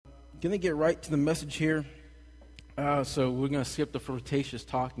Going to get right to the message here. So we're going to skip the flirtatious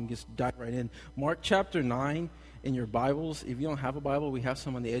talk and just dive right in. Mark chapter 9 in your Bibles. If you don't have a Bible, we have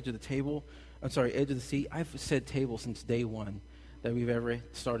some on the edge of the table. Edge of the seat. I've said table since day one that we've ever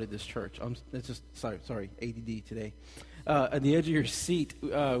started this church. It's just sorry, ADD today. At the edge of your seat,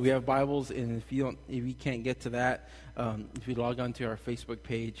 we have Bibles, and if you can't get to that, if you log on to our Facebook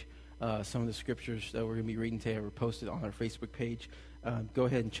page, some of the scriptures that we're going to be reading today are posted on our Facebook page. Go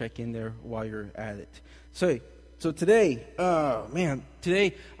ahead and check in there while you're at it. So today,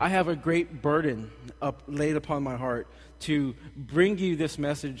 today I have a great burden laid upon my heart to bring you this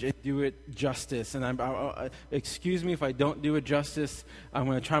message and do it justice. And excuse me if I don't do it justice. I'm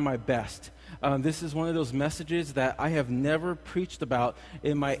going to try my best. This is one of those messages that I have never preached about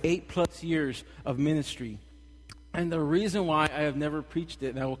in my 8+ years of ministry. And the reason why I have never preached it,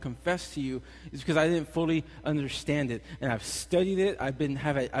 and I will confess to you, is because I didn't fully understand it. And I've studied it. I've even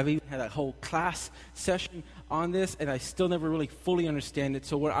had a whole class session on this, and I still never really fully understand it.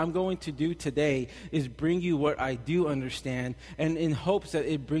 So what I'm going to do today is bring you what I do understand, and in hopes that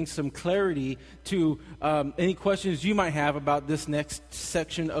it brings some clarity to any questions you might have about this next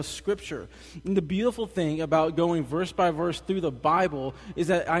section of Scripture. And the beautiful thing about going verse by verse through the Bible is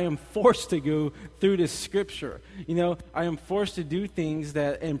that I am forced to go through this Scripture. You know, I am forced to do things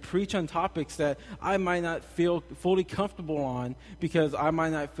and preach on topics that I might not feel fully comfortable on because I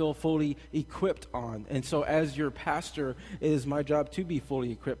might not feel fully equipped on. And so as your pastor, it is my job to be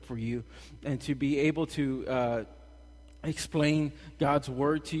fully equipped for you and to be able to explain God's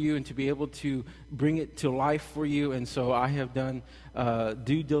word to you and to be able to bring it to life for you. And so I have done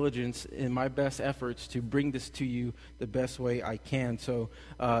due diligence in my best efforts to bring this to you the best way I can. So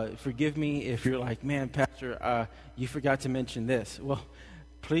forgive me if you're like, man, Pastor, you forgot to mention this. Well,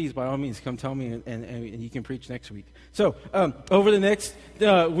 please, by all means, come tell me, and you can preach next week. So over the next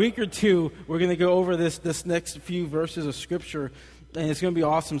week or two, we're going to go over this next few verses of Scripture, and it's going to be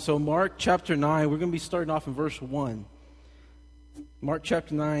awesome. So Mark chapter 9, we're going to be starting off in verse 1. Mark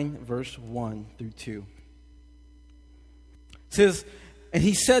chapter 9, verse 1 through 2. It says, and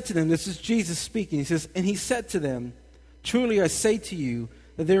he said to them, this is Jesus speaking, he says, and he said to them, truly I say to you,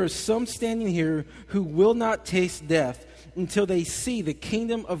 that there are some standing here who will not taste death until they see the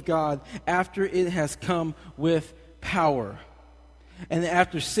kingdom of God after it has come with power. And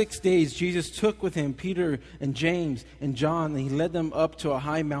after 6 days, Jesus took with him Peter and James and John, and he led them up to a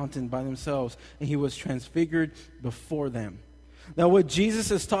high mountain by themselves, and he was transfigured before them. Now, what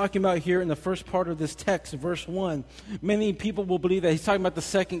Jesus is talking about here in the first part of this text, verse 1, many people will believe that he's talking about the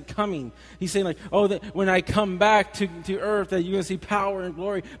second coming. He's saying that when I come back to earth, that you're going to see power and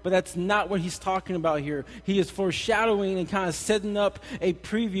glory. But that's not what he's talking about here. He is foreshadowing and kind of setting up a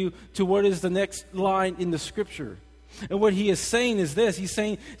preview to what is the next line in the Scripture. And what he is saying is this. He's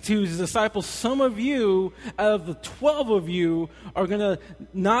saying to his disciples, some of you, out of the 12 of you, are going to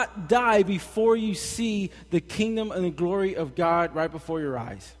not die before you see the kingdom and the glory of God right before your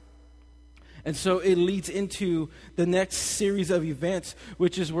eyes. And so it leads into the next series of events,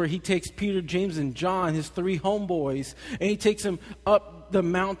 which is where he takes Peter, James, and John, his 3 homeboys, and he takes them up the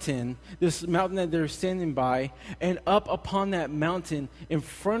mountain, this mountain that they're standing by, and up upon that mountain in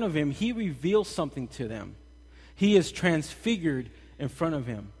front of him, he reveals something to them. He is transfigured in front of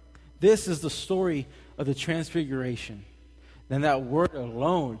him. This is the story of the transfiguration. Then that word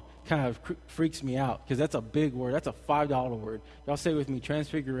alone kind of freaks me out because that's a big word. That's a $5 word. Y'all say it with me,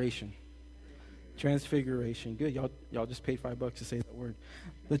 transfiguration. Transfiguration. Good. Y'all just paid $5 to say that word.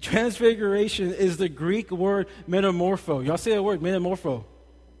 The transfiguration is the Greek word metamorpho. Y'all say that word, metamorpho.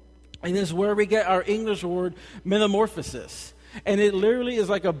 And this is where we get our English word metamorphosis. And it literally is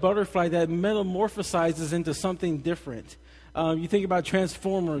like a butterfly that metamorphosizes into something different. You think about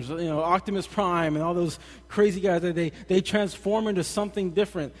Transformers, Optimus Prime and all those crazy guys that they transform into something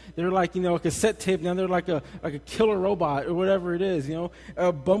different. They're like, a cassette tape. Now they're like a killer robot or whatever it is.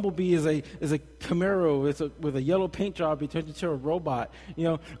 A Bumblebee is a Camaro. With a yellow paint job. He turns into a robot.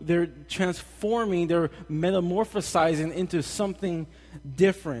 They're transforming. They're metamorphosizing into something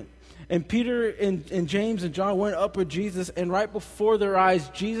different. And Peter and James and John went up with Jesus, and right before their eyes,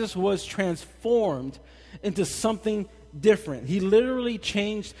 Jesus was transformed into something different. He literally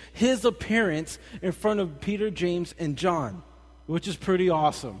changed his appearance in front of Peter, James, and John, which is pretty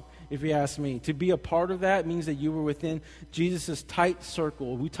awesome, if you ask me. To be a part of that means that you were within Jesus' tight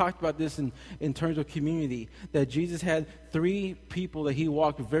circle. We talked about this in terms of community, that Jesus had 3 people that he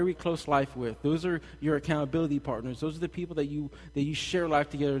walked very close life with. Those are your accountability partners. Those are the people that you share life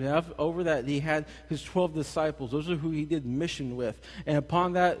together. And over that, he had his 12 disciples. Those are who he did mission with. And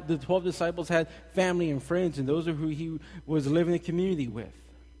upon that, the 12 disciples had family and friends, and those are who he was living in community with.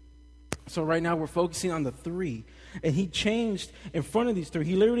 So right now we're focusing on the three. And he changed in front of these three.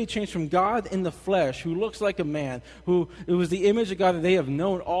 He literally changed from God in the flesh, who looks like a man, who it was the image of God that they have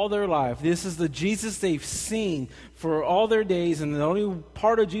known all their life. This is the Jesus they've seen for all their days, and the only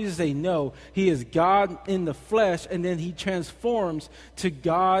part of Jesus they know. He is God in the flesh, and then he transforms to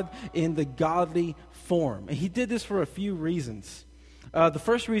God in the godly form. And he did this for a few reasons. The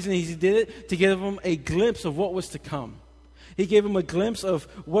first reason he did it to give them a glimpse of what was to come. He gave them a glimpse of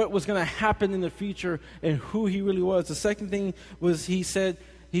what was going to happen in the future and who he really was. The second thing was he said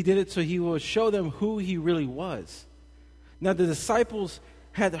he did it so he would show them who he really was. Now, the disciples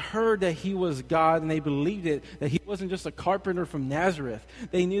had heard that he was God, and they believed it, that he wasn't just a carpenter from Nazareth.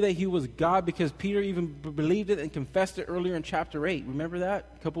 They knew that he was God because Peter even believed it and confessed it earlier in chapter 8. Remember that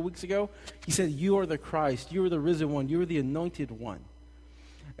a couple weeks ago? He said, "You are the Christ. You are the risen one. You are the anointed one."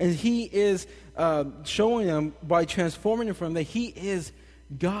 And he is showing them by transforming them from that he is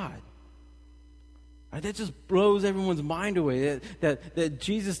God. That just blows everyone's mind away. That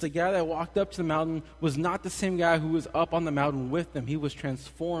Jesus, the guy that walked up to the mountain, was not the same guy who was up on the mountain with them. He was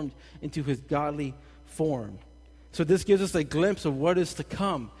transformed into his godly form. So this gives us a glimpse of what is to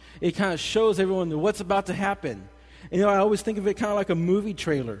come. It kind of shows everyone what's about to happen. And, I always think of it kind of like a movie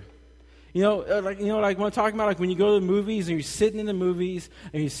trailer. Like when I'm talking about, like when you go to the movies and you're sitting in the movies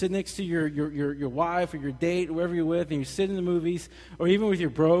and you sit next to your wife or your date, whoever you're with, and you sit in the movies, or even with your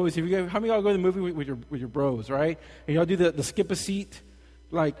bros. How many of y'all go to the movie with your bros, right? And y'all do the skip a seat,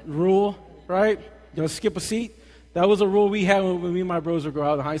 like, rule, right? Y'all skip a seat. That was a rule we had when me and my bros would go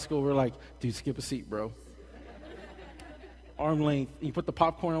out in high school. We're like, dude, skip a seat, bro. Arm length. You put the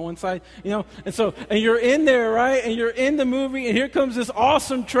popcorn on one side, and you're in there, right? And you're in the movie, and here comes this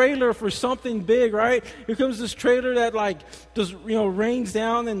awesome trailer for something big, right? Here comes this trailer that just, rains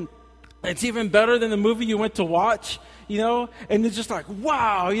down, and it's even better than the movie you went to watch, and it's just like,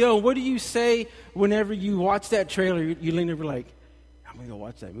 wow, what do you say whenever you watch that trailer? You lean over like, I'm going to go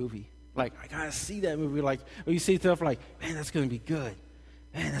watch that movie. Like, I got to see that movie. Like, or you see stuff like, man, that's going to be good.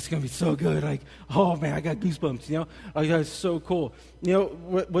 Man, that's going to be so good. Like, oh, man, I got goosebumps, Like, that's so cool.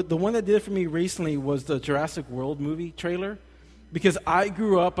 What the one that did it for me recently was the Jurassic World movie trailer, because I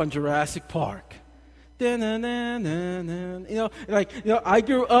grew up on Jurassic Park. I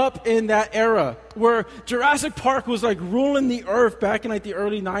grew up in that era where Jurassic Park was like ruling the earth back in like the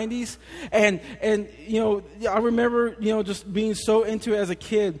early 90s. And I remember, just being so into it as a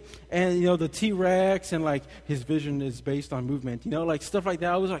kid, and, the T-Rex, and like his vision is based on movement, like stuff like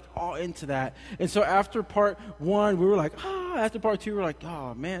that. I was like all into that. And so after part 1, we were like, after part 2, we were like,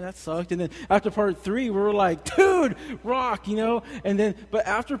 oh man, that sucked. And then after part 3, we were like, dude, rock, but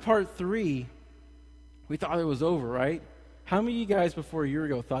after part 3, we thought it was over, right? How many of you guys before a year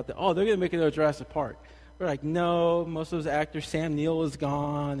ago thought that, they're going to make another Jurassic Park? We're like, no, most of those actors, Sam Neill is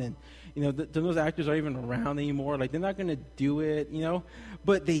gone, and, those actors aren't even around anymore. Like, they're not going to do it,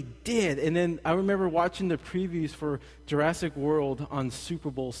 But they did. And then I remember watching the previews for Jurassic World on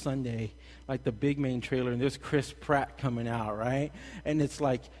Super Bowl Sunday, like the big main trailer, and there's Chris Pratt coming out, right? And it's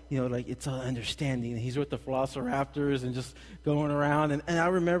like, like it's an understanding. He's with the Velociraptors and just going around. And I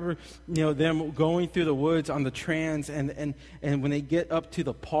remember, them going through the woods on the trans, and when they get up to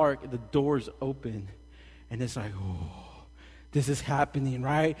the park, the doors open. And it's like, oh, this is happening,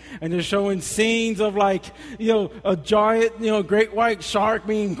 right? And they're showing scenes of like, a giant, great white shark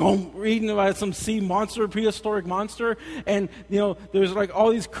being eaten by some sea monster, prehistoric monster. And, there's like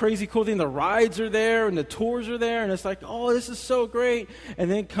all these crazy cool things. The rides are there and the tours are there. And it's like, oh, this is so great.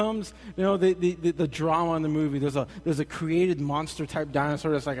 And then comes, the drama in the movie. There's a created monster type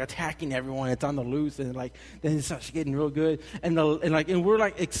dinosaur that's like attacking everyone. It's on the loose. And like, then it starts getting real good. And we're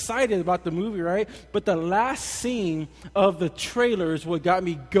like excited about the movie, right? But the last scene of the trailer is what got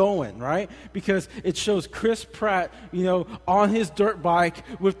me going, right? Because it shows Chris Pratt, on his dirt bike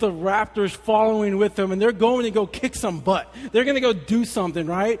with the Raptors following with him, and they're going to go kick some butt. They're going to go do something,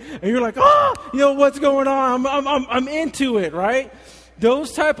 right? And you're like, what's going on? I'm into it, right?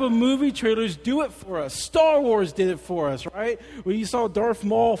 Those type of movie trailers do it for us. Star Wars did it for us, right? When you saw Darth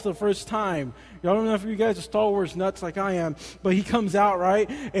Maul for the first time. Y'all don't know if you guys are Star Wars nuts like I am, but he comes out, right?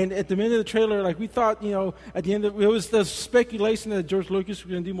 And at the end of the trailer, like we thought, at the end of it was the speculation that George Lucas was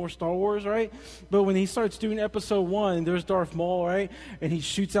going to do more Star Wars, right? But when he starts doing episode 1, and there's Darth Maul, right? And he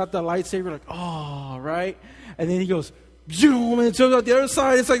shoots out the lightsaber, like, oh, right? And then he goes, zoom, and it shows out the other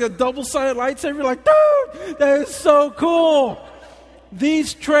side. It's like a double-sided lightsaber. Like, dude, that is so cool.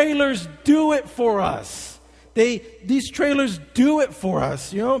 These trailers do it for us. These trailers do it for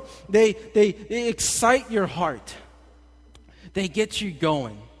us, They excite your heart. They get you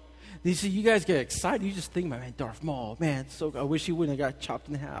going. You see, you guys get excited. You just think, man, Darth Maul, man, so I wish he wouldn't have got chopped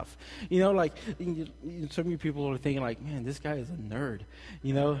in half. Like, some of you people are thinking, like, man, this guy is a nerd.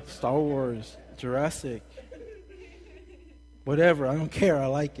 Star Wars, Jurassic, whatever. I don't care. I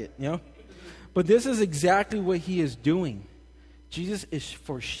like it, But this is exactly what he is doing. Jesus is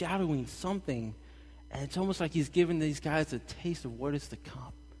foreshadowing something, and it's almost like he's giving these guys a taste of what is to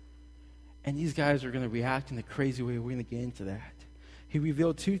come. And these guys are going to react in a crazy way. We're going to get into that. He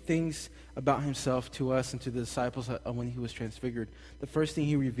revealed two things about himself to us and to the disciples when he was transfigured. The first thing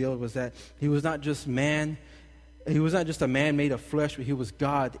he revealed was that he was not just man. He was not just a man made of flesh, but he was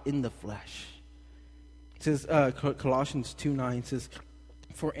God in the flesh. It says, Colossians 2:9 says,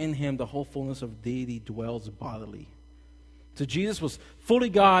 "For in him the whole fullness of deity dwells bodily." So Jesus was fully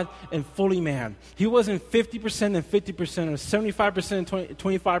God and fully man. He wasn't 50% and 50% or 75% and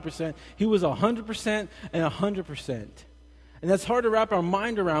 25%. He was 100% and 100%. And that's hard to wrap our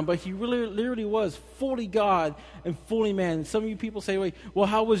mind around, but he really literally was fully God and fully man. And some of you people say, wait, well,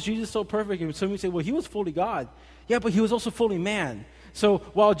 how was Jesus so perfect? And some of you say, well, he was fully God. Yeah, but he was also fully man. So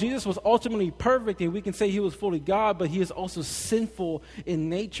while Jesus was ultimately perfect, and we can say he was fully God, but he is also sinful in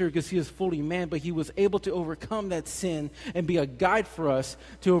nature because he is fully man, but he was able to overcome that sin and be a guide for us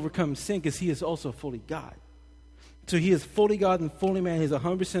to overcome sin because he is also fully God. So he is fully God and fully man. He's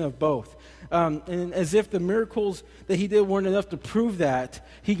 100% of both. And as if the miracles that he did weren't enough to prove that,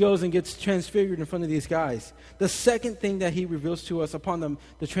 he goes and gets transfigured in front of these guys. The second thing that he reveals to us upon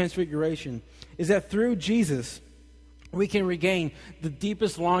the transfiguration is that through Jesus, we can regain the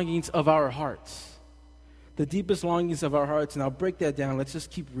deepest longings of our hearts. The deepest longings of our hearts. And I'll break that down. Let's just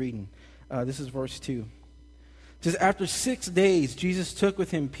keep reading. This is verse 2. It says, after 6 days, Jesus took with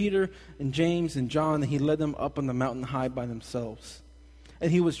him Peter and James and John, and he led them up on the mountain high by themselves.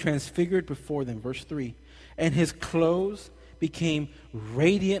 And he was transfigured before them. Verse 3. And his clothes became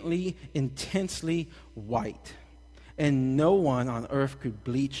radiantly, intensely white. And no one on earth could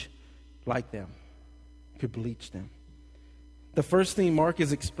bleach like them. Could bleach them. The first thing Mark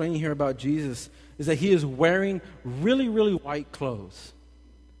is explaining here about Jesus is that he is wearing really, really white clothes.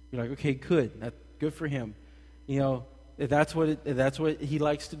 You're like, okay, good. That's good for him. If that's what he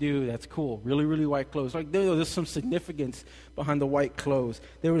likes to do, that's cool. Really, really white clothes. Like there's some significance behind the white clothes.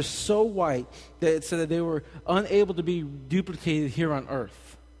 They were so white that it said that they were unable to be duplicated here on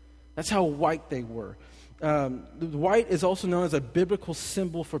earth. That's how white they were. White is also known as a biblical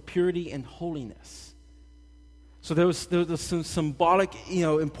symbol for purity and holiness. So there was some symbolic,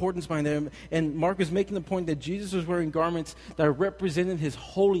 importance behind there. And Mark is making the point that Jesus was wearing garments that represented his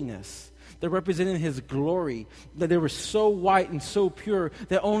holiness. That represented his glory, that they were so white and so pure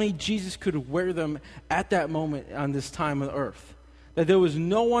that only Jesus could wear them at that moment on this time on earth. That there was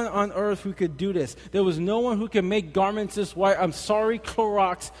no one on earth who could do this. There was no one who could make garments this white. I'm sorry,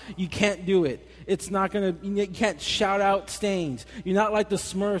 Clorox, you can't do it. It's not going to, you can't shout out stains. You're not like the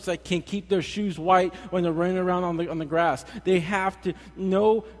Smurfs that can keep their shoes white when they're running around on the grass. They have to,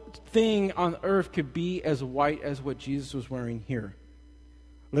 no thing on earth could be as white as what Jesus was wearing here.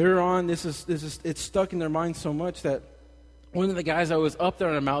 Later on, it's stuck in their mind so much that one of the guys that was up there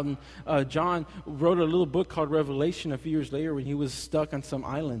on the mountain, John, wrote a little book called Revelation a few years later when he was stuck on some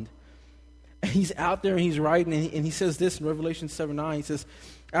island. And he's out there and he's writing, and he says this in Revelation 7:9. He says,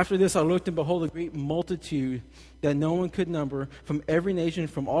 after this I looked and behold a great multitude that no one could number, from every nation,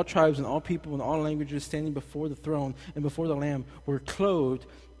 from all tribes and all people and all languages, standing before the throne and before the Lamb, were clothed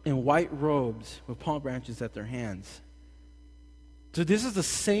in white robes with palm branches at their hands. So this is the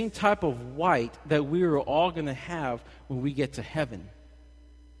same type of white that we are all going to have when we get to heaven.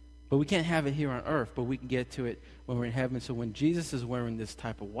 But we can't have it here on earth, but we can get to it when we're in heaven. So when Jesus is wearing this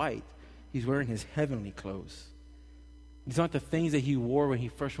type of white, he's wearing his heavenly clothes. These aren't the things that he wore when he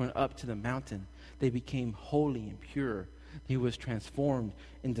first went up to the mountain. They became holy and pure. He was transformed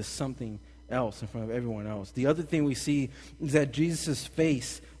into something else in front of everyone else. The other thing we see is that Jesus'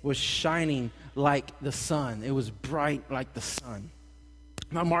 face was shining like the sun. It was bright like the sun.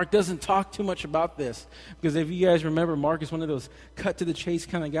 Now, Mark doesn't talk too much about this because if you guys remember, Mark is one of those cut-to-the-chase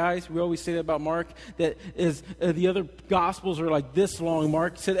kind of guys. We always say that about Mark, that is the other Gospels are like this long.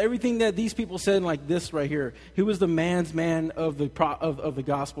 Mark said everything that these people said in like this right here. He was the man's man of the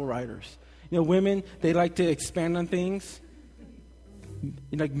Gospel writers. Women, they like to expand on things.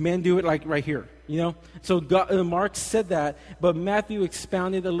 Like men do it like right here, So Mark said that, but Matthew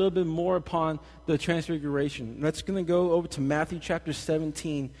expounded a little bit more upon the transfiguration. Let's going to go over to Matthew chapter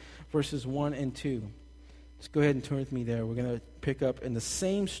 17, verses 1 and 2. Let's go ahead and turn with me there. We're going to pick up in the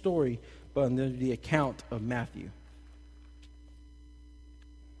same story, but under the account of Matthew.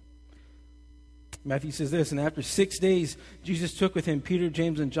 Matthew says this, and after 6 days, Jesus took with him Peter,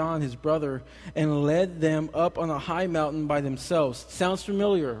 James, and John, his brother, and led them up on a high mountain by themselves. Sounds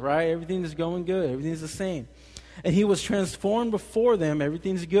familiar, right? Everything is going good. Everything's the same. And he was transformed before them.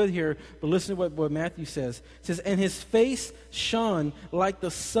 Everything's good here. But listen to what Matthew says. It says, and his face shone like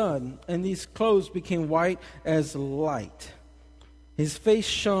the sun, and these clothes became white as light. His face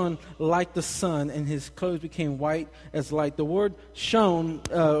shone like the sun, and his clothes became white as light. The word shone,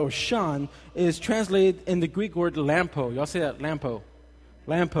 or shone, is translated in the Greek word lampo. Y'all say that, lampo.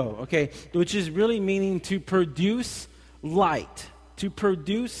 Lampo, okay, which is really meaning to produce light. To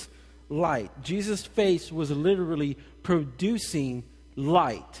produce light. Jesus' face was literally producing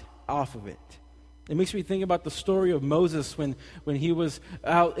light off of it. It makes me think about the story of Moses when he was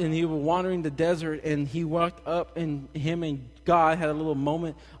out and he was wandering the desert, and he walked up, and him and God had a little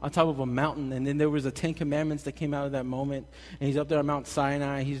moment on top of a mountain, and then there was the 10 Commandments that came out of that moment, and he's up there on Mount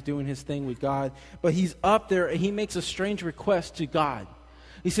Sinai. He's doing his thing with God, but he's up there and he makes a strange request to God.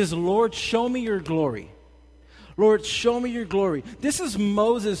 He says, Lord, show me your glory. Lord, show me your glory. This is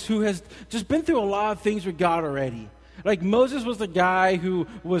Moses, who has just been through a lot of things with God already. Like, Moses was the guy who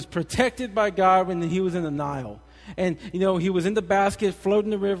was protected by God when he was in the Nile. And, he was in the basket,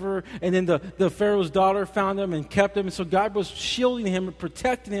 floating the river, and then the Pharaoh's daughter found him and kept him. And so God was shielding him and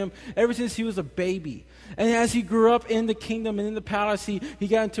protecting him ever since he was a baby. And as he grew up in the kingdom and in the palace, he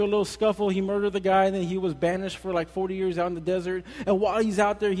got into a little scuffle. He murdered the guy, and then he was banished for like 40 years out in the desert. And while he's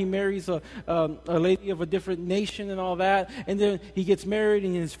out there, he marries a lady of a different nation and all that. And then he gets married,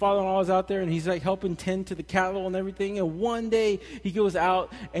 and his father-in-law is out there, and he's like helping tend to the cattle and everything. And one day he goes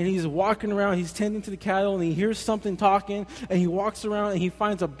out, and he's walking around, he's tending to the cattle, and he hears something talking, and he walks around, and he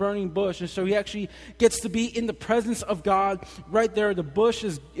finds a burning bush. And so he actually gets to be in the presence of God right there. The bush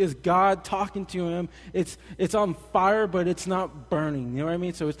is God talking to him. It's on fire, but it's not burning. You know what I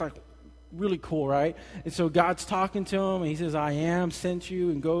mean? So it's like really cool, right? And so God's talking to him, and he says, I am sent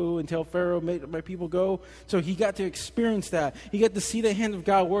you, and go and tell Pharaoh, make my people go. So he got to experience that. He got to see the hand of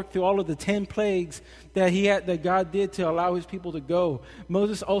God work through all of the 10 plagues that God did to allow his people to go.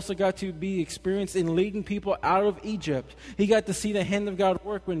 Moses also got to be experienced in leading people out of Egypt. He got to see the hand of God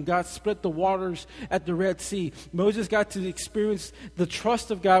work when God split the waters at the Red Sea. Moses got to experience the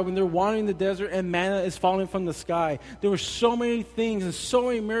trust of God when they're wandering the desert and manna is falling from the sky. There were so many things and so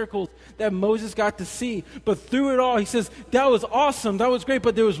many miracles that Moses got to see. But through it all, he says, that was awesome, that was great,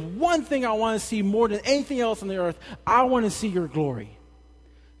 but there was one thing I want to see more than anything else on the earth. I want to see your glory.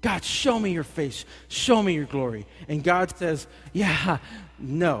 God, show me your face. Show me your glory. And God says, yeah,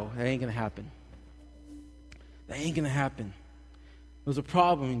 no, that ain't going to happen. That ain't going to happen. There was a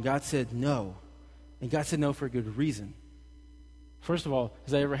problem, and God said no. And God said no for a good reason. First of all,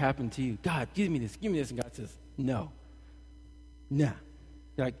 has that ever happened to you? God, give me this. Give me this. And God says, no. Nah.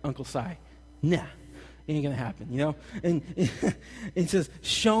 You're like Uncle Si. Nah. It ain't going to happen, And it says,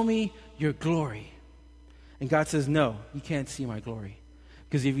 show me your glory. And God says, no, you can't see my glory.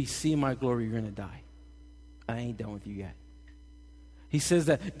 Because if you see my glory, you're going to die. I ain't done with you yet. He says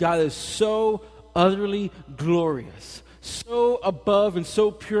that God is so utterly glorious, so above and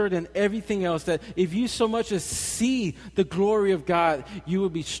so pure than everything else, that if you so much as see the glory of God, you will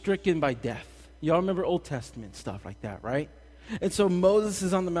be stricken by death. Y'all remember Old Testament stuff like that, right? And so Moses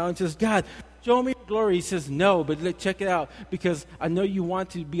is on the mountain and says, God, show me your glory. He says, no, but check it out, because I know you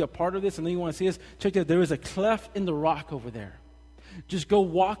want to be a part of this. I know you want to see this. Check it out. There is a cleft in the rock over there. Just go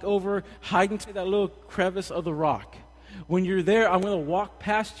walk over, hide into that little crevice of the rock. When you're there, I'm going to walk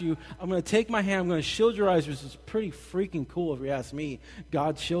past you. I'm going to take my hand. I'm going to shield your eyes, which is pretty freaking cool if you ask me.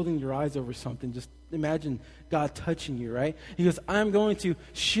 God shielding your eyes over something. Just imagine God touching you, right? He goes, I'm going to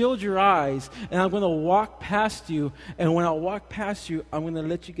shield your eyes, and I'm going to walk past you. And when I walk past you, I'm going to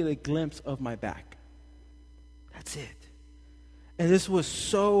let you get a glimpse of my back. That's it. And this was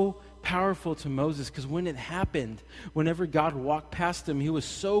so powerful to Moses, because when it happened, whenever God walked past him, he was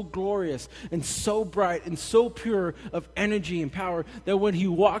so glorious and so bright and so pure of energy and power that when he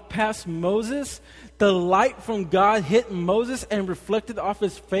walked past Moses, the light from God hit Moses and reflected off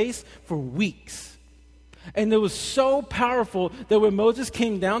his face for weeks. And it was so powerful that when Moses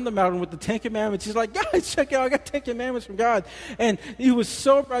came down the mountain with the 10 Commandments, he's like, guys, check it out, I got 10 Commandments from God. And he was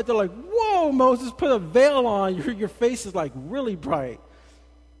so bright, they're like, whoa, Moses, put a veil on, your face is like really bright.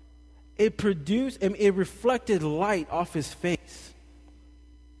 It reflected light off his face.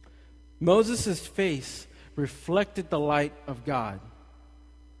 Moses' face reflected the light of God,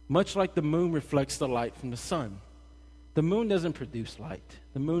 much like the moon reflects the light from the sun. The moon doesn't produce light.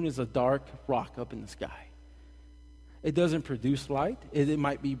 The moon is a dark rock up in the sky. It doesn't produce light. It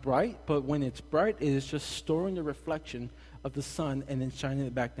might be bright, but when it's bright, it is just storing the reflection of the sun and then shining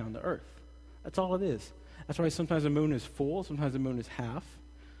it back down to earth. That's all it is. That's why sometimes the moon is full, sometimes the moon is half,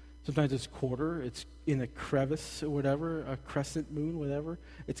 sometimes it's quarter, it's in a crevice or whatever, a crescent moon, whatever.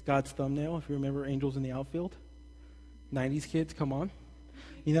 It's God's thumbnail, if you remember Angels in the Outfield. 90s kids, come on.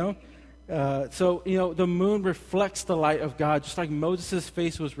 So the moon reflects the light of God, just like Moses'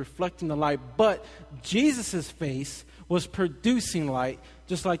 face was reflecting the light, but Jesus' face was producing light,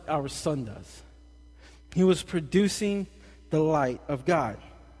 just like our sun does. He was producing the light of God.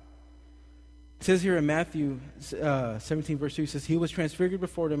 It says here in Matthew 17, verse 2, it says, he was transfigured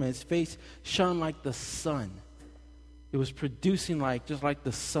before them, and his face shone like the sun. It was producing light, just like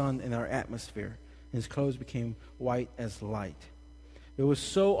the sun in our atmosphere. And his clothes became white as light. It was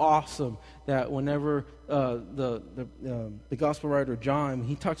so awesome that whenever the gospel writer John,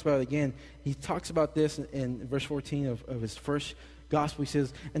 he talks about it again, he talks about this in verse 14 of his first gospel. He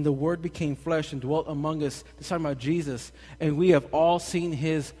says, and the word became flesh and dwelt among us. He's talking about Jesus. And we have all seen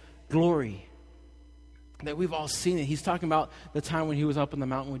his glory. That we've all seen it. He's talking about the time when he was up on the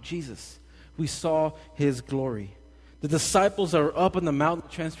mountain with Jesus. We saw his glory. The disciples that were up on the mountain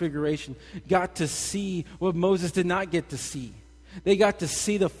of transfiguration got to see what Moses did not get to see. They got to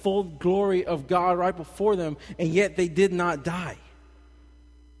see the full glory of God right before them, and yet they did not die.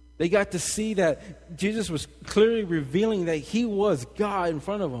 They got to see that Jesus was clearly revealing that he was God in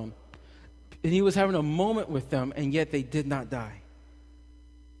front of them. And he was having a moment with them, and yet they did not die.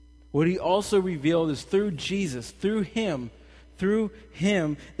 What he also revealed is through Jesus, through him,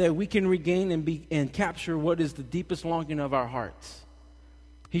 that we can regain and capture what is the deepest longing of our hearts.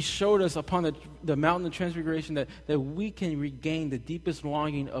 He showed us upon the mountain of transfiguration that we can regain the deepest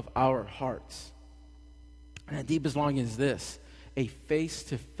longing of our hearts. And that deepest longing is this: a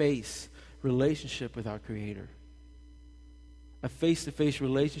face-to-face relationship with our Creator. A face-to-face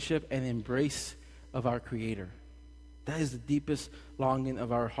relationship and embrace of our Creator. That is the deepest longing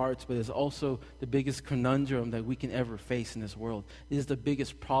of our hearts, but it's also the biggest conundrum that we can ever face in this world. It is the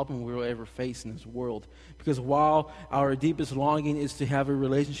biggest problem we will ever face in this world. Because while our deepest longing is to have a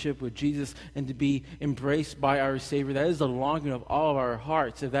relationship with Jesus and to be embraced by our Savior, that is the longing of all of our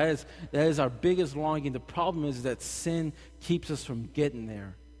hearts. If that is our biggest longing, the problem is that sin keeps us from getting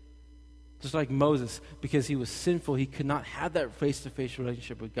there. Just like Moses, because he was sinful, he could not have that face-to-face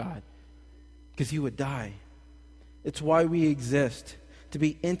relationship with God because he would die. It's why we exist, to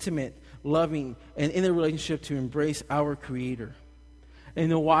be intimate, loving, and in a relationship to embrace our Creator.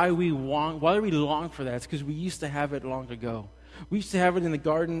 And why we long for that? It's because we used to have it long ago. We used to have it in the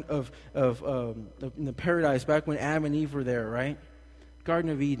Garden of in the paradise back when Adam and Eve were there, right? Garden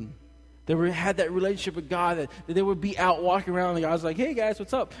of Eden. They had that relationship with God that they would be out walking around and God's like, hey guys,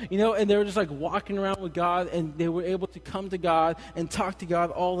 what's up? And they were just like walking around with God, and they were able to come to God and talk to God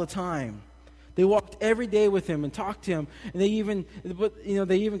all the time. They walked every day with him and talked to him, and they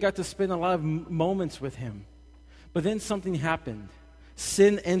even got to spend a lot of moments with him. But then something happened.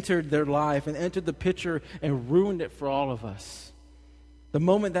 Sin entered their life and entered the picture and ruined it for all of us. The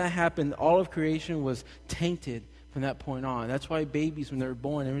moment that happened, all of creation was tainted from that point on. That's why babies, when they're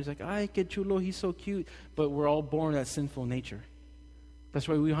born, everyone's like, ay, que chulo, he's so cute. But we're all born that sinful nature. That's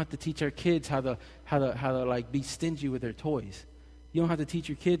why we don't have to teach our kids how to like be stingy with their toys. You don't have to teach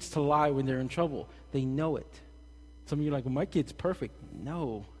your kids to lie when they're in trouble. They know it. Some of you are like, well, my kid's perfect.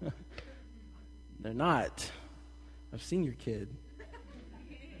 No, they're not. I've seen your kid.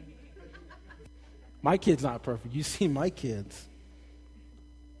 My kid's not perfect. You've seen my kids.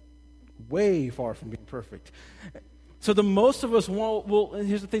 Way far from being perfect. So the most of us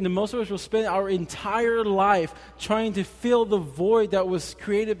here's the thing, the most of us will spend our entire life trying to fill the void that was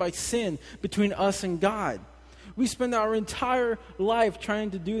created by sin between us and God. We spend our entire life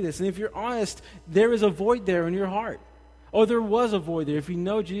trying to do this. And if you're honest, there is a void there in your heart. Or there was a void there. If you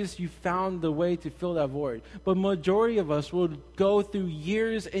know Jesus, you found the way to fill that void. But majority of us will go through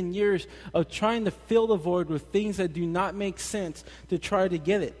years and years of trying to fill the void with things that do not make sense to try to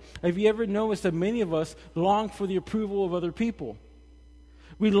get it. Have you ever noticed that many of us long for the approval of other people?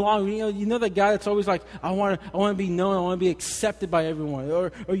 We long, you know that guy that's always like, I want to be known, I want to be accepted by everyone.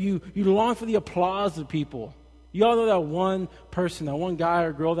 Or you long for the applause of people. You all know that one person, that one guy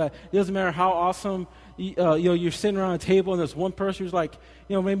or girl that it doesn't matter how awesome, you're sitting around a table and there's one person who's like,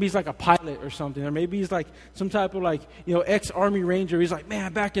 maybe he's like a pilot or something, or maybe he's like some type of like, ex-Army Ranger. He's like,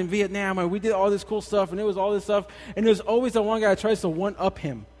 man, back in Vietnam, and we did all this cool stuff, and it was all this stuff, and there's always that one guy that tries to one-up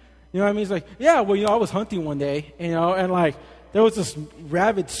him. You know what I mean? He's like, yeah, well, I was hunting one day, and like, there was this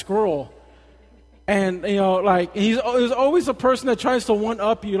rabid squirrel. And, there's always a person that tries to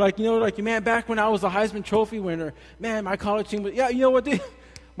one-up you. Man, back when I was a Heisman Trophy winner, man, my college team was, yeah, you know what, dude?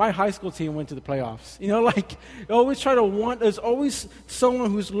 my high school team went to the playoffs. You know, like, always try to there's always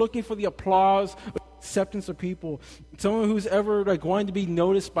someone who's looking for the applause, acceptance of people, someone who's ever, like, wanting to be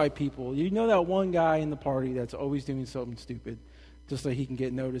noticed by people. You know that one guy in the party that's always doing something stupid just so he can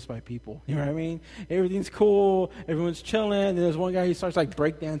get noticed by people. You know what I mean? Everything's cool. Everyone's chilling. And there's one guy who starts, like,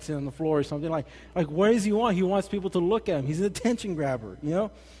 breakdancing on the floor or something. Like, what does he want? He wants people to look at him. He's an attention grabber, you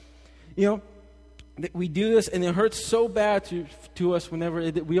know? You know, we do this, and it hurts so bad to us whenever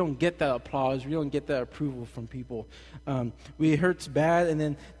we don't get that applause. We don't get that approval from people. It hurts bad, and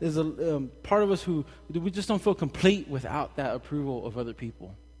then there's a part of us who we just don't feel complete without that approval of other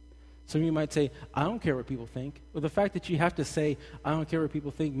people. Some of you might say, I don't care what people think. Well, the fact that you have to say, I don't care what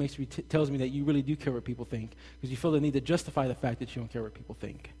people think, tells me that you really do care what people think, because you feel the need to justify the fact that you don't care what people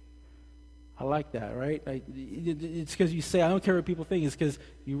think. I like that, right? It's because you say, I don't care what people think. It's because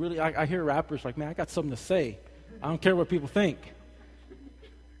you really, I hear rappers like, man, I got something to say. I don't care what people think.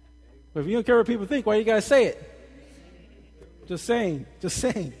 But if you don't care what people think, why you got to say it? Just saying.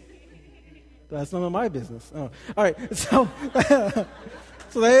 That's none of my business. Oh. All right, so...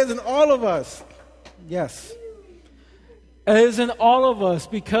 So that is in all of us. Yes. It is in all of us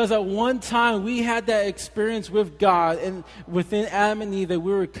because at one time we had that experience with God and within Adam and Eve that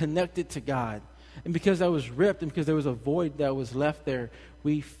we were connected to God. And because that was ripped and because there was a void that was left there,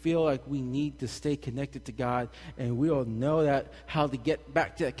 we feel like we need to stay connected to God. And we all know that how to get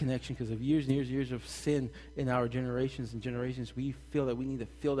back to that connection because of years and years and years of sin in our generations and generations. We feel that we need to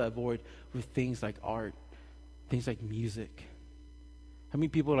fill that void with things like art, things like music. How many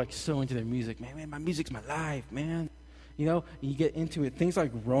people are like so into their music? Man, my music's my life, man. You know, and you get into it. Things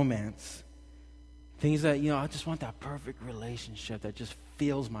like romance. Things that, I just want that perfect relationship that just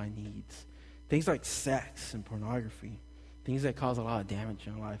fills my needs. Things like sex and pornography. Things that cause a lot of damage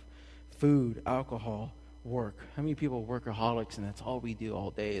in life. Food, alcohol, work. How many people are workaholics and that's all we do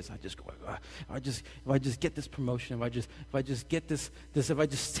all day is if I just get this promotion, if I just get this, if I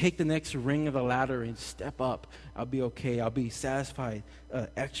just take the next ring of the ladder and step up, I'll be okay. I'll be satisfied.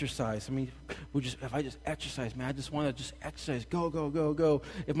 Exercise. I mean, if I just exercise, man, I just want to just exercise. Go.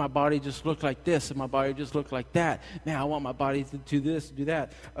 If my body just looked like this, if my body just looked like that, man, I want my body to do this, do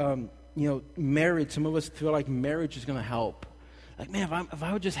that. Marriage. Some of us feel like marriage is going to help. Like, man, if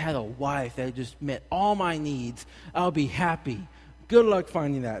I just had a wife that just met all my needs, I'll be happy. Good luck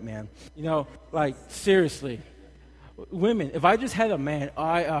finding that, man. Seriously. Women, if I just had a man,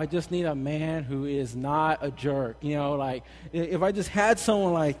 I just need a man who is not a jerk. If I just had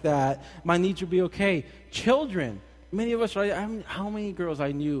someone like that, my needs would be okay. Children, many of us, right? How many girls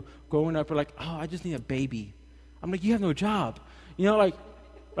I knew growing up were like, oh, I just need a baby. I'm like, you have no job.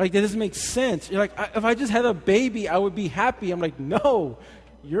 Like, that doesn't make sense. You're like, if I just had a baby, I would be happy. I'm like, no,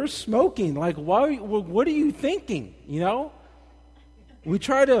 you're smoking. Like, why? What are you thinking, We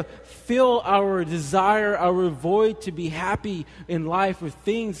try to fill our desire, our void to be happy in life with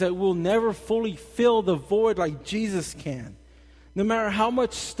things that will never fully fill the void like Jesus can. No matter how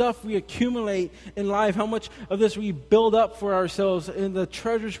much stuff we accumulate in life, how much of this we build up for ourselves, and the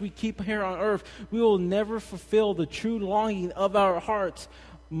treasures we keep here on earth, we will never fulfill the true longing of our hearts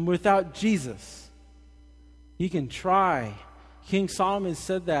without Jesus. You can try. King Solomon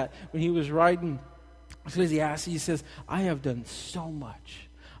said that when he was writing Ecclesiastes. He says, I have done so much.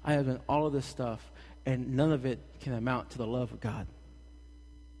 I have done all of this stuff, and none of it can amount to the love of God.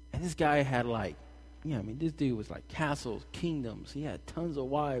 And this guy had this dude was like castles, kingdoms. He had tons of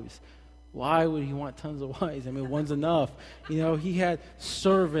wives. Why would he want tons of wives? One's enough. He had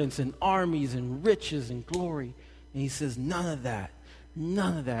servants and armies and riches and glory. And he says, none of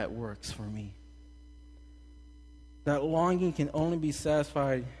that works for me. That longing can only be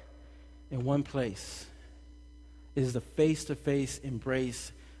satisfied in one place. It is the face-to-face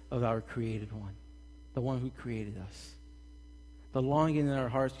embrace of our created one, the one who created us. The longing in our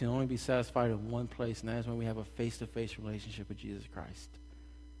hearts can only be satisfied in one place, and that is when we have a face-to-face relationship with Jesus Christ.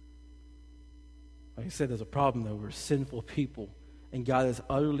 Like I said, there's a problem, though. We're sinful people, and God is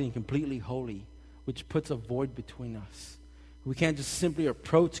utterly and completely holy, which puts a void between us. We can't just simply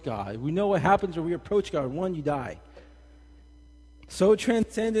approach God. We know what happens when we approach God. One, you die. So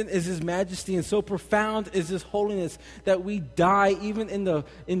transcendent is His majesty, and so profound is His holiness that we die even in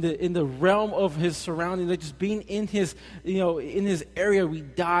the realm of His surroundings. Like just being in His, in His area, we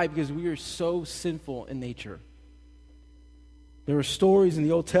die because we are so sinful in nature. There were stories in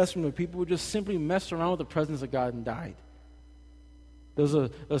the Old Testament where people would just simply mess around with the presence of God and died. There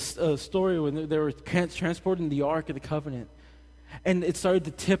was a story when they were transporting the Ark of the Covenant, and it started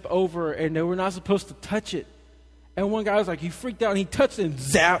to tip over, and they were not supposed to touch it. And one guy was like, he freaked out, and he touched it, and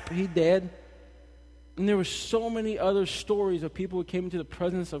zap, he dead. And there were so many other stories of people who came into the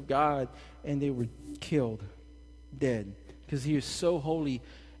presence of God and they were killed, dead, because he is so holy,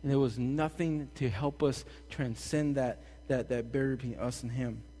 and there was nothing to help us transcend that barrier between us and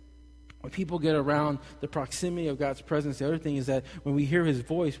him. When people get around the proximity of God's presence, the other thing is that when we hear his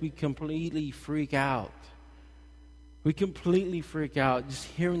voice, we completely freak out. We completely freak out just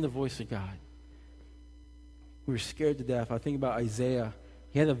hearing the voice of God. We were scared to death. I think about Isaiah.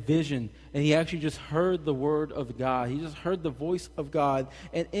 He had a vision, and he actually just heard the word of God. He just heard the voice of God.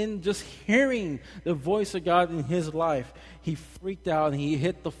 And in just hearing the voice of God in his life, he freaked out, and he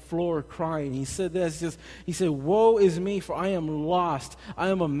hit the floor crying. He said this, he said, "Woe is me, for I am lost. I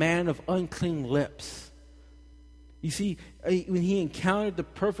am a man of unclean lips." You see, when he encountered the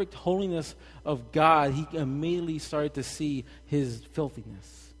perfect holiness of God, he immediately started to see his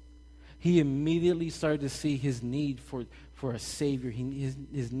filthiness. He immediately started to see his need for a Savior,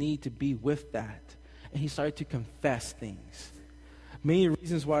 his need to be with that. And he started to confess things. Many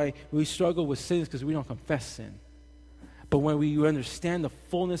reasons why we struggle with sin is because we don't confess sin. But when we understand the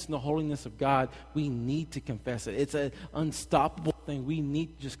fullness and the holiness of God, we need to confess it. It's an unstoppable thing. We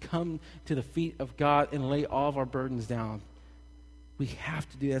need to just come to the feet of God and lay all of our burdens down. We have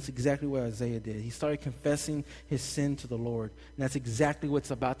to do that. That's exactly what Isaiah did. He started confessing his sin to the Lord. And that's exactly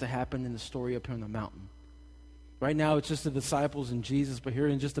what's about to happen in the story up here on the mountain. Right now, it's just the disciples and Jesus, but here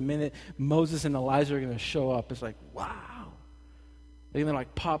in just a minute, Moses and Elijah are going to show up. It's like, wow. They're going to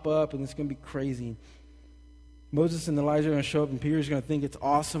pop up, and it's going to be crazy. Moses and Elijah are going to show up, and Peter's going to think it's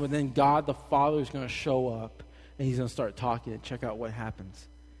awesome, and then God the Father is going to show up, and he's going to start talking and check out what happens.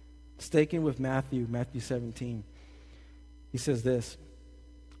 It's taken with Matthew 17. He says this.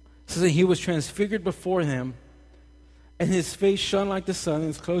 It says that he was transfigured before him, and his face shone like the sun, and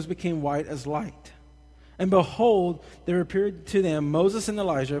his clothes became white as light. And behold, there appeared to them Moses and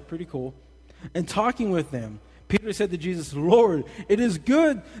Elijah, pretty cool, and talking with them. Peter said to Jesus, "Lord, it is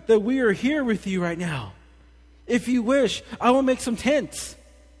good that we are here with you right now. If you wish, I will make some tents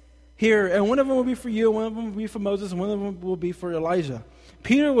here, and one of them will be for you, and one of them will be for Moses, and one of them will be for Elijah."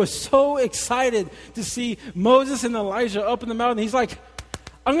 Peter was so excited to see Moses and Elijah up in the mountain. He's like,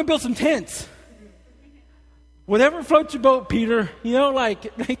 "I'm going to build some tents. Whatever floats your boat, Peter." You know,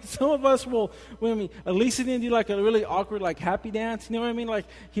 like some of us will, Elisa didn't do a really awkward, happy dance. You know what I mean?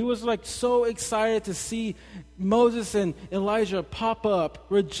 He was so excited to see Moses and Elijah pop up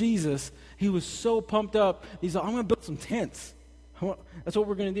with Jesus. He was so pumped up. He's like, "I'm going to build some tents." That's what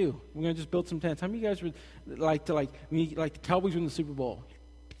we're going to do. We're going to just build some tents. How many of you guys would like the Cowboys win the Super Bowl?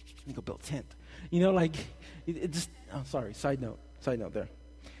 You go build a tent. You know, sorry, side note there.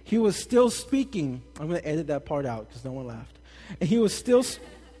 He was still speaking. I'm going to edit that part out because no one laughed. And he was still,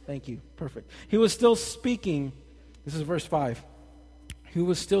 thank you, perfect. He was still speaking. This is verse 5. He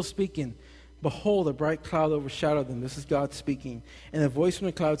was still speaking. Behold, a bright cloud overshadowed them. This is God speaking. And a voice from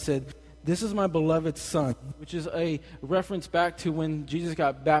the cloud said, "This is my beloved Son," which is a reference back to when Jesus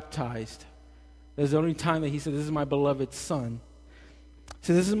got baptized. That's the only time that he said, "This is my beloved Son."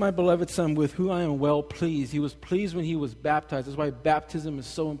 So this is my beloved Son with whom I am well pleased. He was pleased when he was baptized. That's why baptism is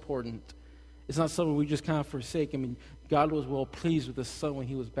so important. It's not something we just kind of forsake. God was well pleased with the Son when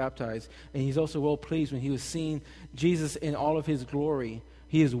he was baptized. And he's also well pleased when he was seeing Jesus in all of his glory.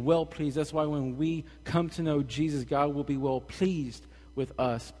 He is well pleased. That's why when we come to know Jesus, God will be well pleased with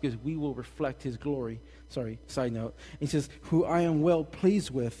us because we will reflect his glory. Sorry, side note. He says, "Who I am well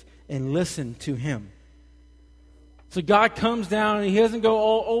pleased with," and listen to him. So God comes down and he doesn't go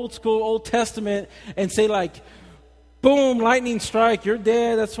all old school, Old Testament and say boom, lightning strike, you're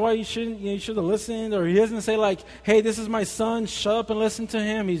dead. That's why you should have listened. Or he doesn't say hey, this is my son. Shut up and listen to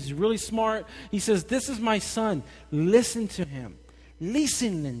him. He's really smart. He says, "This is my son. Listen to him."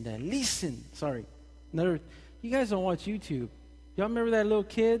 Listen, Linda. Listen. Sorry. You guys don't watch YouTube. Y'all remember that little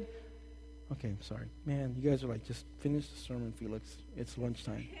kid? Okay, I'm sorry. Man, you guys are just finish the sermon, Felix. It's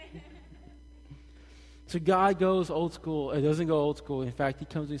lunchtime. So God goes old school. It doesn't go old school. In fact, he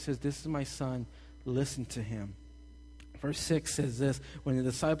comes and he says, "This is my son. Listen to him." Verse 6 says this: when the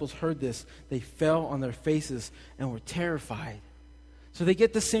disciples heard this, they fell on their faces and were terrified. So they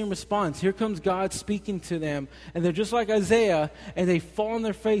get the same response. Here comes God speaking to them, and they're just like Isaiah, and they fall on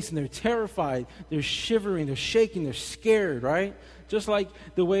their face, and they're terrified. They're shivering, they're shaking, they're scared, right? Just like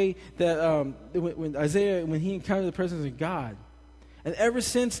the way that when Isaiah, when he encountered the presence of God. And ever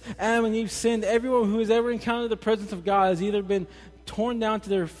since Adam and Eve sinned, everyone who has ever encountered the presence of God has either been torn down to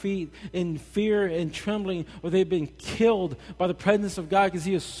their feet in fear and trembling, or they've been killed by the presence of God because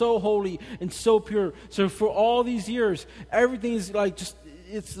he is so holy and so pure. So for all these years, everything is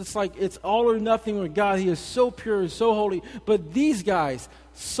it's like it's all or nothing with God. He is so pure, so holy. But these guys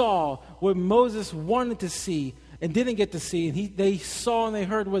saw what Moses wanted to see and didn't get to see. And they saw and they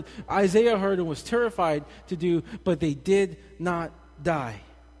heard what Isaiah heard and was terrified to do, but they did not die.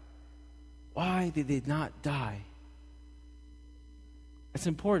 Why did they not die? It's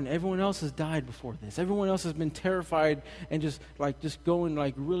important. Everyone else has died before this. Everyone else has been terrified and just going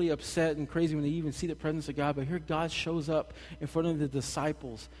like really upset and crazy when they even see the presence of God. But here God shows up in front of the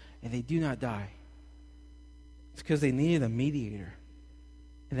disciples and they do not die. It's because they needed a mediator.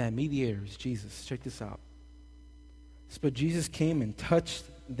 And that mediator is Jesus. Check this out. But Jesus came and touched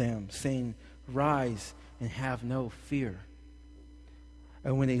them, saying, "Rise and have no fear."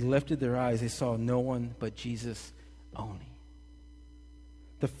 And when they lifted their eyes, they saw no one but Jesus only.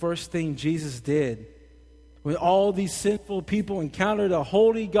 The first thing Jesus did when all these sinful people encountered a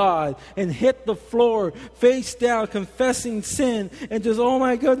holy God and hit the floor, face down, confessing sin, and just, oh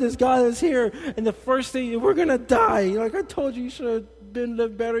my goodness, God is here. And the first thing, we're going to die. Like I told you, you should have been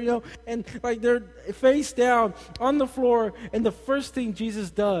lived better, And like they're face down on the floor. And the first thing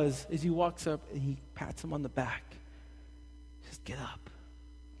Jesus does is he walks up and he pats them on the back. Just get up.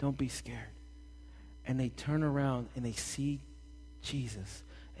 Don't be scared. And they turn around and they see Jesus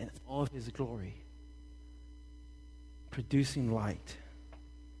in all of his glory, producing light.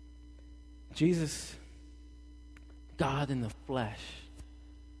 Jesus, God in the flesh,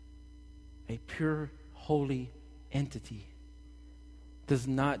 a pure, holy entity, does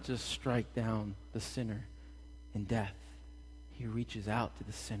not just strike down the sinner in death. He reaches out to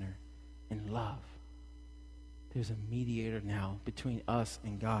the sinner in love. There's a mediator now between us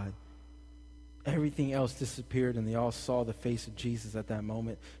and God. Everything else disappeared, and they all saw the face of Jesus at that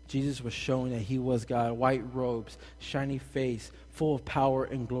moment. Jesus was showing that he was God. White robes, shiny face, full of power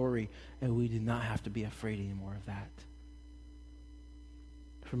and glory. And we did not have to be afraid anymore of that.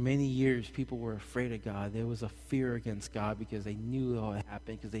 For many years, people were afraid of God. There was a fear against God because they knew what had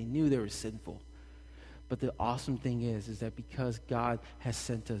happened, because they knew they were sinful. But the awesome thing is that because God has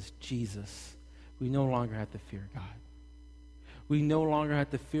sent us Jesus, we no longer have to fear God. We no longer have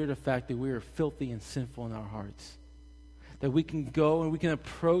to fear the fact that we are filthy and sinful in our hearts. That we can go and we can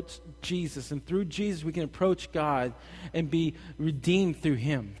approach Jesus. And through Jesus, we can approach God and be redeemed through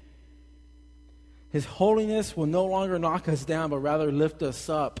him. His holiness will no longer knock us down, but rather lift us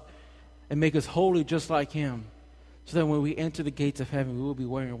up and make us holy just like him. So that when we enter the gates of heaven, we will be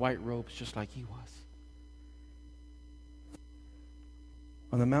wearing white robes just like he was.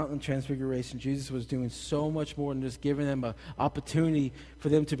 On the mountain of transfiguration, Jesus was doing so much more than just giving them an opportunity for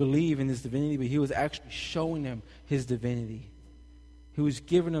them to believe in his divinity, but he was actually showing them his divinity. He was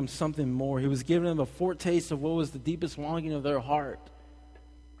giving them something more. He was giving them a foretaste of what was the deepest longing of their heart,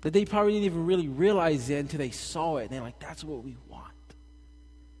 that they probably didn't even really realize it until they saw it. And they're like, that's what we want,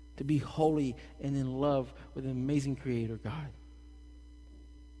 to be holy and in love with an amazing Creator God.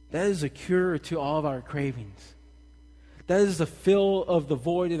 That is a cure to all of our cravings. That is the fill of the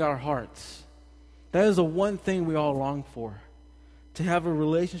void in our hearts. That is the one thing we all long for. To have a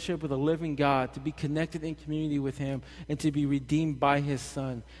relationship with a living God, to be connected in community with him, and to be redeemed by his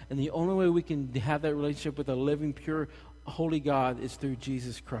Son. And the only way we can have that relationship with a living, pure, holy God is through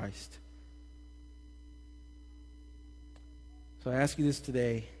Jesus Christ. So I ask you this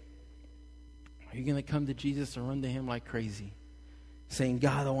today. Are you going to come to Jesus and run to him like crazy? Saying,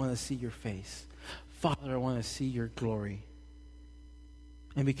 God, I want to see your face. Father, I want to see your glory.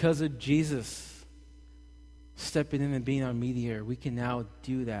 And because of Jesus stepping in and being our mediator, we can now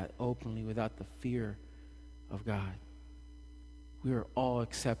do that openly without the fear of God. We are all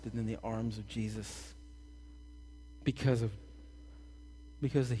accepted in the arms of Jesus because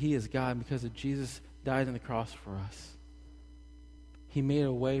he is God, because of Jesus died on the cross for us. He made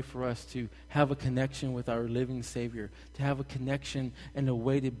a way for us to have a connection with our living Savior, to have a connection and a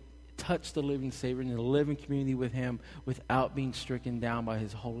way to touch the living Savior and to live in community with him without being stricken down by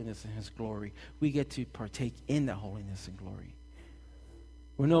his holiness and his glory. We get to partake in that holiness and glory.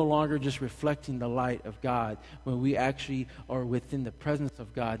 We're no longer just reflecting the light of God when we actually are within the presence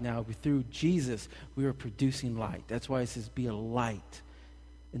of God. Now, through Jesus, we are producing light. That's why it says, be a light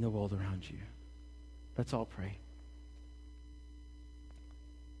in the world around you. Let's all pray.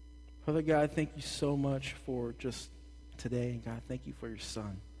 Father God, thank you so much for just today. And God, thank you for your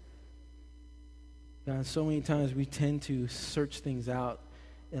Son. God, so many times we tend to search things out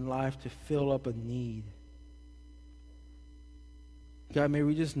in life to fill up a need. God, may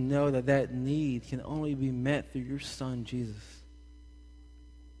we just know that that need can only be met through your Son, Jesus.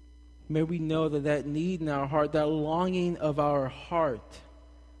 May we know that that need in our heart, that longing of our heart,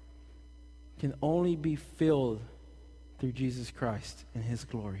 can only be filled through Jesus Christ and his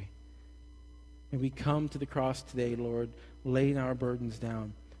glory. May we come to the cross today, Lord, laying our burdens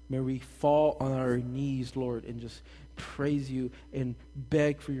down. May we fall on our knees, Lord, and just praise you and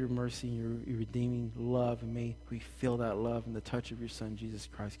beg for your mercy and your redeeming love. And may we feel that love and the touch of your Son, Jesus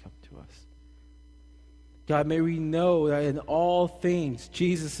Christ, come to us. God, may we know that in all things,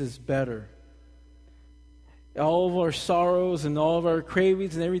 Jesus is better. All of our sorrows and all of our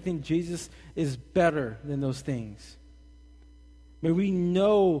cravings and everything, Jesus is better than those things. May we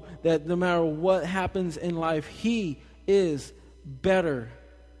know that no matter what happens in life, he is better.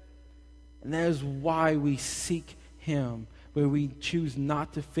 And that is why we seek him. May we choose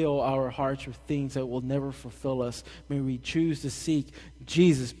not to fill our hearts with things that will never fulfill us. May we choose to seek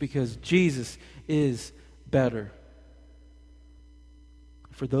Jesus because Jesus is better.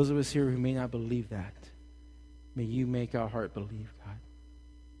 For those of us here who may not believe that, may you make our heart believe, God.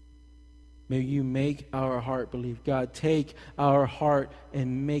 May you make our heart believe. God, take our heart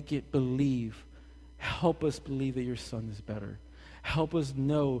and make it believe. Help us believe that your Son is better. Help us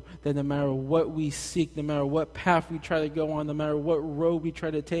know that no matter what we seek, no matter what path we try to go on, no matter what road we try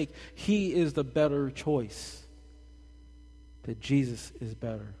to take, he is the better choice. That Jesus is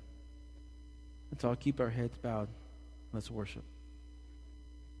better. Let's all keep our heads bowed. Let's worship.